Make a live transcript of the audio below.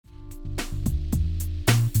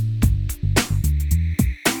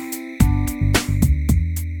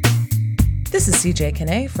This is CJ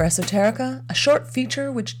Kinney for Esoterica, a short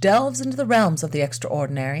feature which delves into the realms of the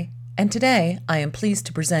extraordinary. And today, I am pleased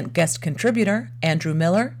to present guest contributor Andrew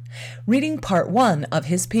Miller, reading part 1 of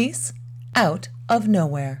his piece, Out of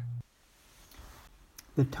Nowhere.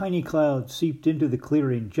 The tiny cloud seeped into the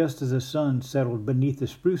clearing just as the sun settled beneath the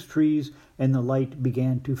spruce trees and the light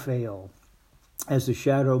began to fail. As the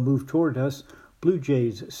shadow moved toward us, blue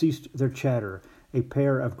jays ceased their chatter. A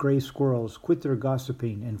pair of gray squirrels quit their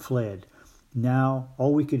gossiping and fled. Now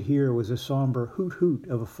all we could hear was a somber hoot-hoot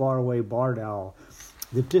of a faraway barred owl,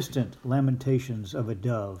 the distant lamentations of a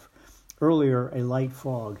dove. Earlier, a light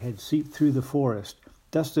fog had seeped through the forest,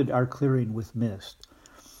 dusted our clearing with mist.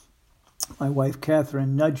 My wife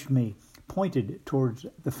Catherine nudged me, pointed towards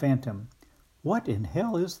the phantom. What in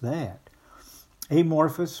hell is that?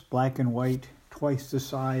 Amorphous, black and white, twice the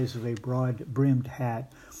size of a broad-brimmed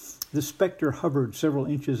hat, the specter hovered several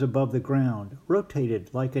inches above the ground, rotated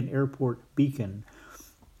like an airport beacon.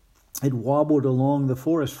 It wobbled along the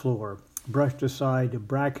forest floor, brushed aside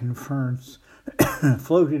bracken ferns,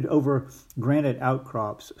 floated over granite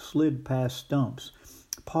outcrops, slid past stumps,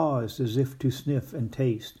 paused as if to sniff and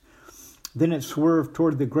taste. Then it swerved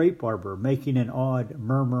toward the grape arbor, making an odd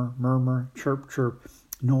murmur, chirp, chirp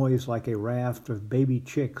noise like a raft of baby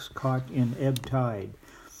chicks caught in ebb tide.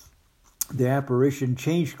 The apparition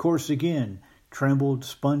changed course again, trembled,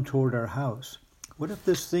 spun toward our house. What if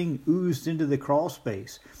this thing oozed into the crawl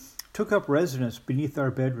space, took up residence beneath our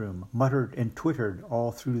bedroom, muttered and twittered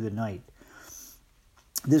all through the night?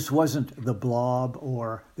 This wasn't the blob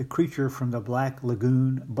or the creature from the Black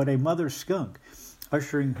Lagoon, but a mother skunk,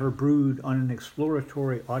 ushering her brood on an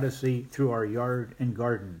exploratory odyssey through our yard and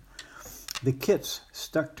garden. The kits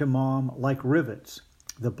stuck to Mom like rivets.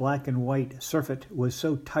 The black and white surfeit was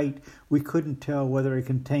so tight we couldn't tell whether it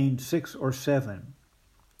contained 6 or 7.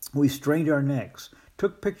 We strained our necks,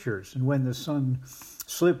 took pictures, and when the sun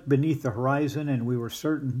slipped beneath the horizon and we were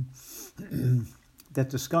certain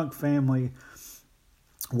that the skunk family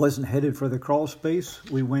wasn't headed for the crawl space,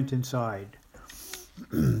 we went inside.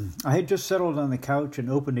 I had just settled on the couch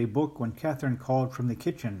and opened a book when Catherine called from the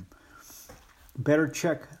kitchen. Better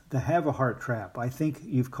check the have-a-heart trap. I think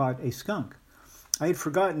you've caught a skunk. I had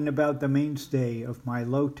forgotten about the mainstay of my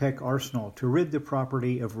low-tech arsenal to rid the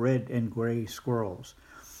property of red and gray squirrels.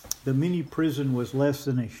 The mini prison was less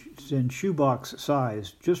than shoebox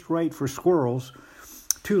size, just right for squirrels,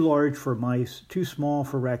 too large for mice, too small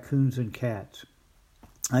for raccoons and cats.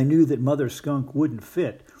 I knew that Mother Skunk wouldn't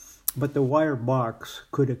fit, but the wire box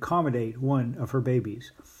could accommodate one of her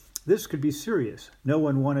babies. This could be serious. No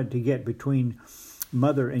one wanted to get between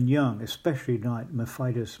mother and young, especially not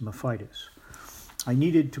Mephitis. I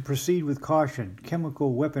needed to proceed with caution.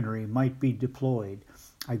 Chemical weaponry might be deployed.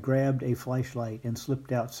 I grabbed a flashlight and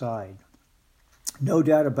slipped outside. No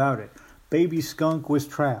doubt about it, baby skunk was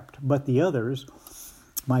trapped, but the others,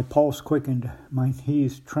 my pulse quickened, my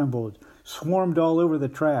knees trembled, swarmed all over the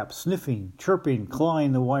trap, sniffing, chirping,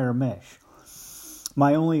 clawing the wire mesh.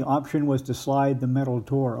 My only option was to slide the metal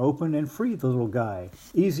door open and free the little guy.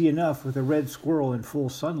 Easy enough with a red squirrel in full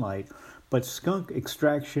sunlight, but skunk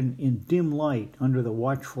extraction in dim light under the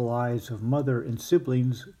watchful eyes of mother and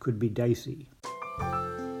siblings could be dicey.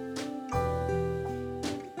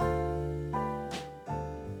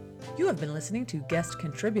 You have been listening to guest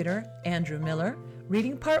contributor Andrew Miller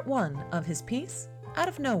reading part 1 of his piece, Out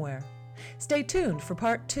of Nowhere. Stay tuned for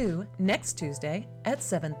part 2 next Tuesday at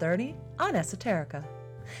 7:30 on Esoterica.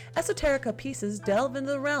 Esoterica pieces delve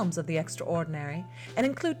into the realms of the extraordinary and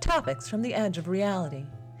include topics from the edge of reality.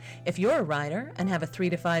 If you're a writer and have a 3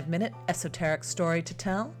 to 5 minute esoteric story to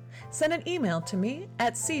tell, send an email to me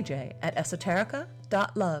at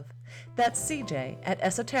cj@esoterica.love. That's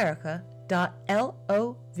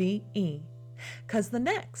cj@esoterica.love. 'Cause the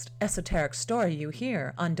next esoteric story you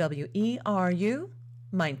hear on WERU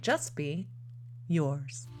might just be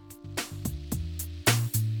yours.